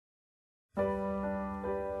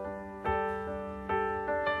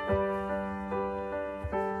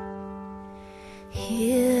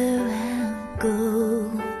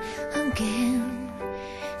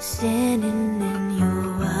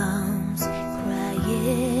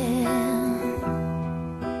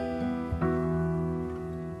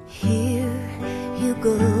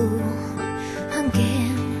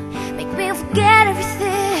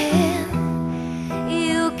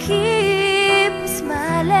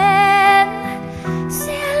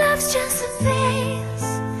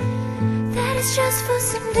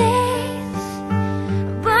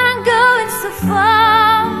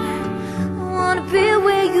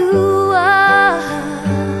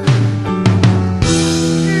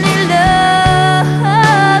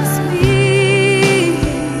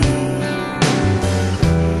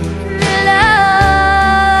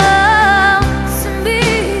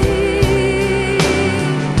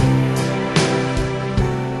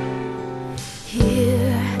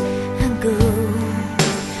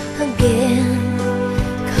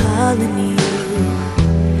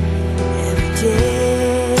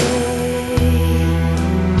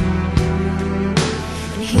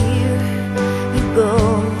go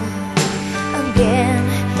again.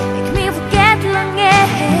 Make me forget long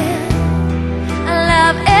ahead. I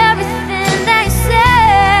love everything that you say.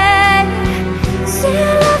 Say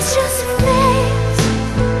love's just a phase,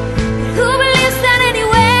 but who believes that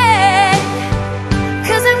anyway?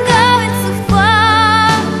 'Cause I'm going so far,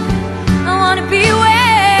 I wanna be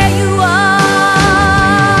where you are.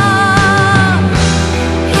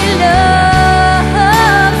 He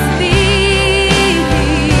loves me,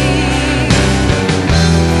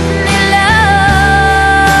 he loves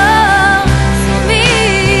me.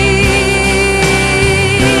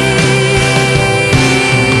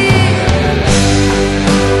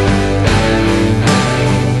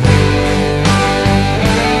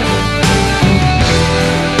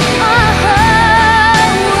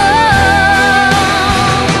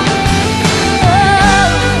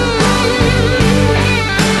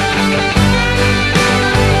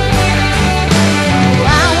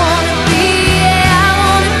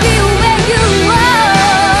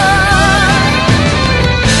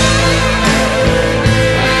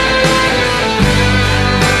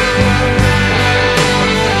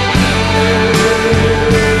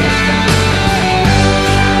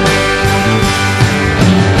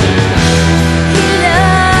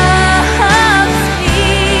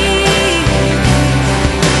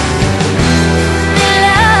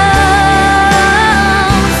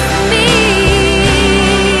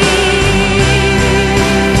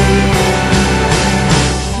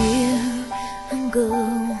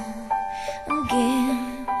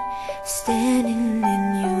 Again, standing in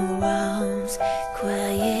your arms,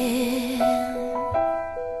 crying.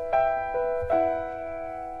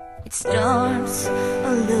 It storms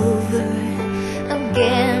all over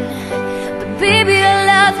again, but baby